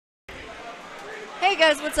Hey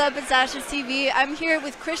guys, what's up? It's Ashes TV. I'm here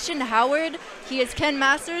with Christian Howard. He is Ken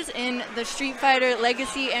Masters in the Street Fighter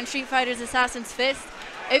Legacy and Street Fighter's Assassin's Fist.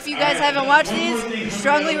 If you guys haven't watched these,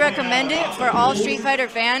 strongly recommend it for all Street Fighter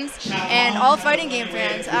fans and all fighting game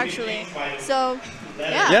fans, actually. So,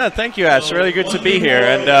 yeah. Yeah, thank you, Ash. Really good to be here.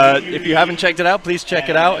 And if you haven't checked it out, please check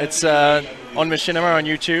it out. It's on Machinima on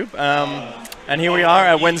YouTube. And here we are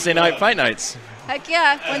at Wednesday Night Fight Nights. Heck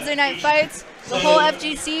yeah, Wednesday Night Fights. The whole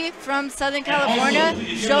FGC from Southern California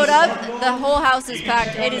showed up. The whole house is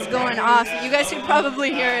packed. It is going off. You guys can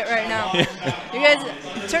probably hear it right now. You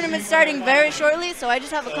guys, tournament's starting very shortly, so I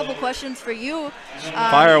just have a couple questions for you.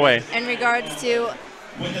 Fire away. In regards to,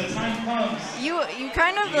 you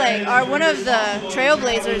kind of like are one of the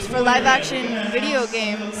trailblazers for live action video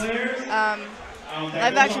games.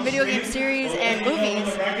 Live action video game series and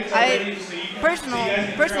movies.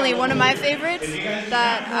 Personally, one of my favorites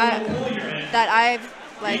that I've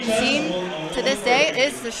like seen to this day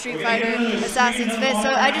is the Street Fighter Assassin's Fist. So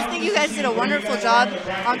I just think you guys did a wonderful job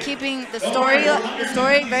on keeping the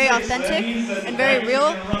story very authentic and very real,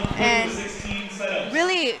 and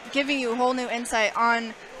really giving you a whole new insight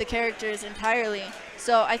on the characters entirely.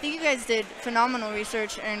 So I think you guys did phenomenal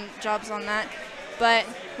research and jobs on that. But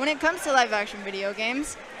when it comes to live action video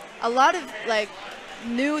games, a lot of like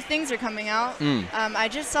new things are coming out. I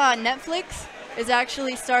just saw Netflix is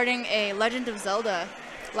actually starting a Legend of Zelda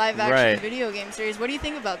live action video game series. What do you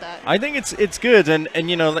think about that? I think it's good, and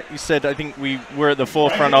you know, like you said, I think we were at the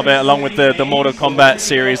forefront of it, along with the Mortal Kombat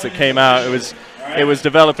series that came out. It was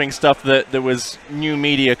developing stuff that was new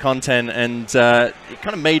media content, and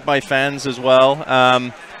kind of made by fans as well,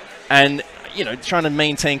 and you know, trying to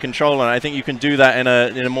maintain control on it. I think you can do that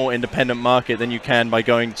in a more independent market than you can by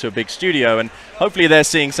going to a big studio, and hopefully they're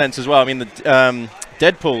seeing sense as well. I mean, the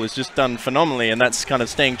Deadpool is just done phenomenally, and that's kind of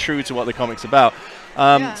staying true to what the comic's about.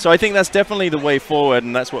 So I think that's definitely the way forward,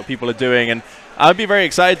 and that's what people are doing. And I'd be very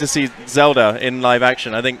excited to see Zelda in live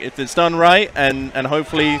action. I think if it's done right, and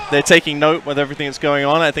hopefully they're taking note with everything that's going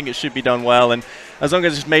on, I think it should be done well. And as long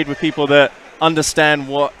as it's made with people that understand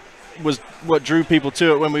what drew people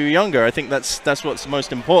to it when we were younger, I think that's what's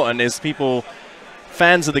most important, is people,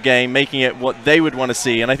 fans of the game, making it what they would want to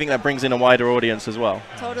see, and I think that brings in a wider audience as well.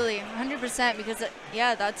 Totally, 100%, because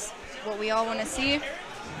yeah, that's what we all want to see.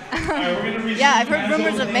 Yeah, I've heard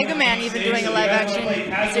rumors of Mega Man even doing a live action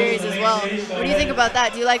series as well. What do you think about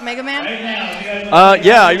that? Do you like Mega Man?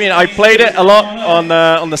 Yeah, I mean, I played it a lot on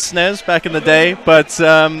the SNES back in the day, but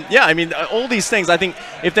yeah, I mean, all these things, I think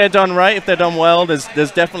if they're done right, if they're done well,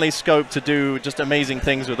 there's definitely scope to do just amazing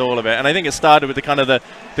things with all of it. And I think it started with the kind of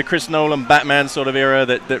the Chris Nolan Batman sort of era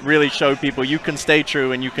that really showed people you can stay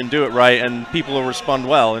true and you can do it right, and people will respond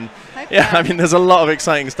well. And yeah, I mean, there's a lot of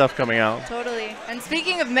exciting stuff coming out. Totally. And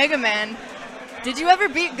speaking of Mega Man, did you ever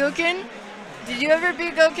beat Gouken? Did you ever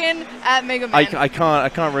beat Gouken at Mega Man? I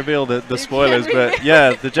can't reveal the spoilers, but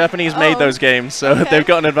yeah, the Japanese made those games, so they've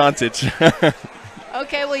got an advantage.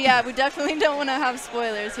 Okay, well, yeah, we definitely don't want to have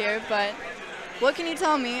spoilers here, but what can you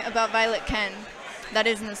tell me about Violet Ken that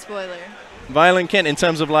isn't a spoiler? Violent Ken in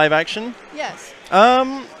terms of live action? Yes.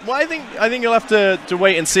 Well, I think you'll have to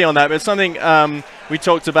wait and see on that. But it's something we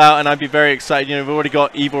talked about, and I'd be very excited. You know, we've already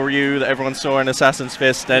got Evil Ryu that everyone saw in Assassin's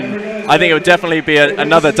Fist, and I think it would definitely be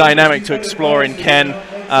another dynamic to explore in Ken.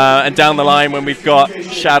 And down the line, when we've got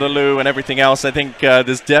Shadaloo and everything else, I think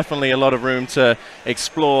there's definitely a lot of room to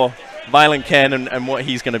explore Violent Ken and what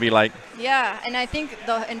he's going to be like. Yeah, and I think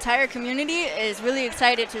the entire community is really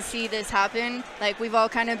excited to see this happen. Like, we've all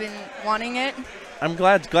kind of been wanting it. I'm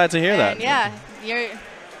glad to hear that. Yeah,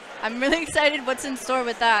 I'm really excited what's in store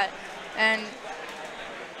with that. And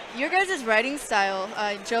your guys' writing style,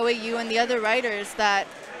 Joey, you and the other writers that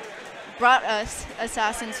brought us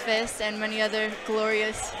Assassin's Fist and many other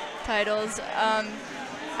glorious titles,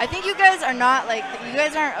 I think you guys are not like, you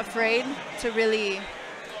guys aren't afraid to really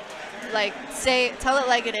like tell it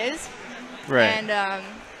like it is. Right. And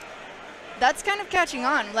that's kind of catching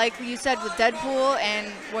on, like you said with Deadpool,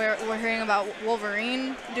 and we're hearing about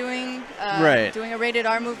Wolverine doing a rated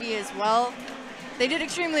R movie as well. They did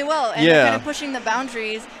extremely well, and they're kind of pushing the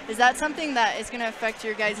boundaries. Is that something that is going to affect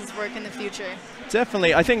your guys' work in the future?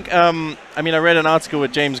 Definitely. I think, I mean, I read an article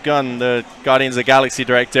with James Gunn, the Guardians of the Galaxy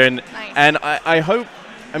director, and I hope,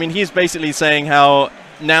 I mean, he's basically saying how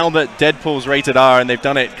now that Deadpool's rated R and they've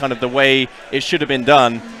done it kind of the way it should have been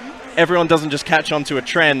done, everyone doesn't just catch on to a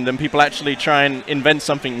trend, and people actually try and invent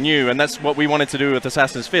something new. And that's what we wanted to do with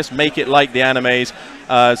Assassin's Fist, make it like the animes.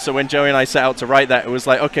 So when Joey and I set out to write that, it was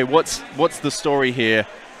like, okay, what's the story here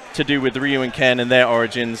to do with Ryu and Ken and their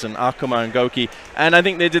origins, and Akuma and Goki? And I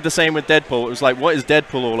think they did the same with Deadpool. It was like, what is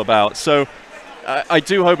Deadpool all about? So I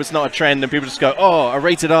do hope it's not a trend and people just go, oh, a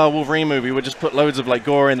rated R Wolverine movie, we'll just put loads of like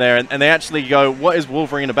gore in there, and they actually go, what is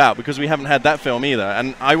Wolverine about? Because we haven't had that film either,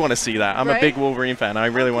 and I want to see that. I'm a big Wolverine fan. I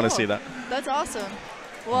really want to see that. That's awesome.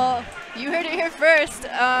 Well, you heard it here first.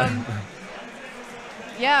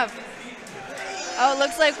 Yeah. Oh, it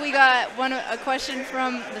looks like we got a question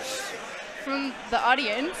from the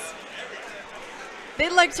audience.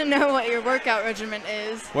 They'd like to know what your workout regimen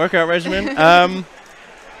is. Workout regimen?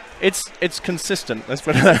 It's consistent. Let's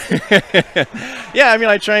put it that. Yeah, I mean,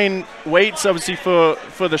 I train weights obviously for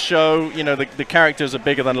the show. You know, the characters are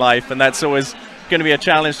bigger than life, and that's always going to be a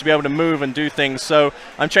challenge to be able to move and do things. So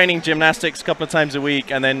I'm training gymnastics a couple of times a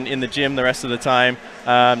week, and then in the gym the rest of the time,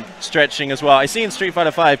 stretching as well. I see in Street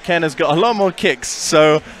Fighter V, Ken has got a lot more kicks,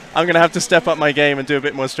 so I'm going to have to step up my game and do a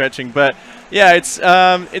bit more stretching. But yeah,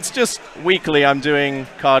 it's just weekly. I'm doing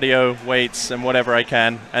cardio, weights, and whatever I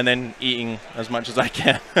can, and then eating as much as I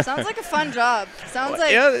can. Sounds like a fun job. Sounds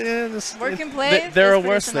like work and play. There are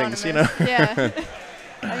worse things, you know. Yeah.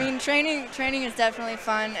 I mean, training is definitely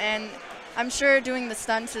fun, and I'm sure doing the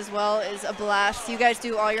stunts as well is a blast. You guys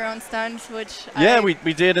do all your own stunts, which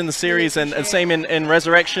we did in the series, really and same in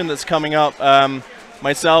Resurrection that's coming up.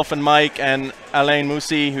 Myself and Mike and Alain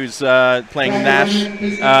Moussi, who's playing Nash,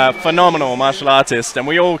 phenomenal martial artist, and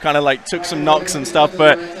we all kind of like took some knocks and stuff.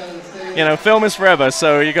 But you know, film is forever,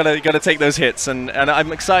 so you gotta take those hits, and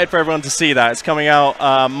I'm excited for everyone to see that. It's coming out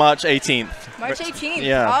March 18th. March 18th.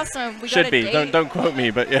 Yeah. Awesome. We should got a be. date. Don't quote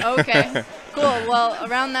me, but yeah. Okay. Cool. Well,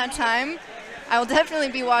 around that time, I will definitely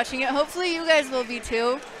be watching it. Hopefully, you guys will be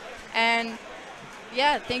too. And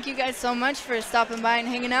yeah, thank you guys so much for stopping by and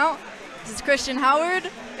hanging out. This is Christian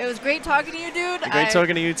Howard. It was great talking to you, dude. Great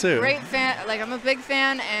talking to you too. Great fan. Like, I'm a big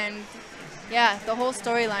fan, and yeah, the whole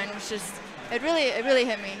storyline was just, it really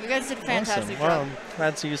hit me. You guys did a fantastic job. Well, I'm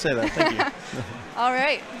glad to you say that. Thank you. All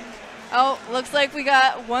right. Oh, looks like we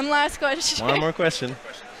got one last question. One more question.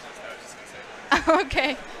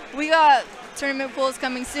 Okay. We got tournament pools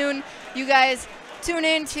coming soon. You guys tune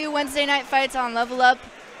in to Wednesday Night Fights on Level Up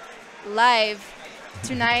live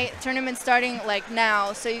tonight. Tournament starting like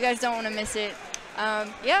now, so you guys don't want to miss it.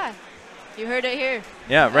 Yeah, you heard it here.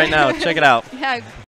 Yeah, right now. Check it out. Yeah.